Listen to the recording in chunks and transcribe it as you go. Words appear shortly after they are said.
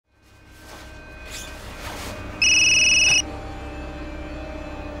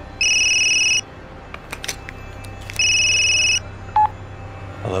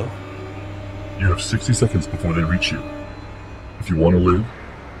60 seconds before they reach you. If you want to live,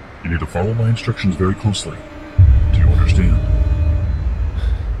 you need to follow my instructions very closely. Do you understand?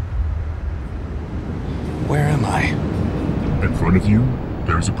 Where am I? In front of you,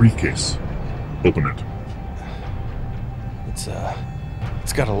 there is a briefcase. Open it.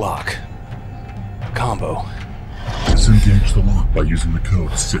 It's got a lock. Combo. Disengage the lock by using the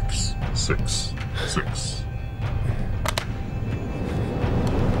code 666.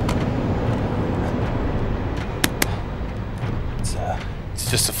 It's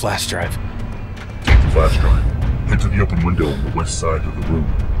just a flash drive. Take the flash drive. Head to the open window on the west side of the room.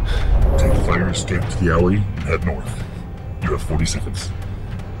 Take the fire escape to the alley and head north. You have 40 seconds.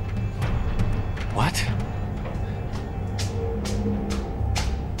 What?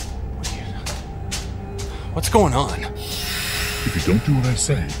 What's going on? If you don't do what I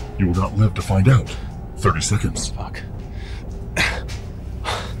say, you will not live to find out. 30 seconds. Fuck.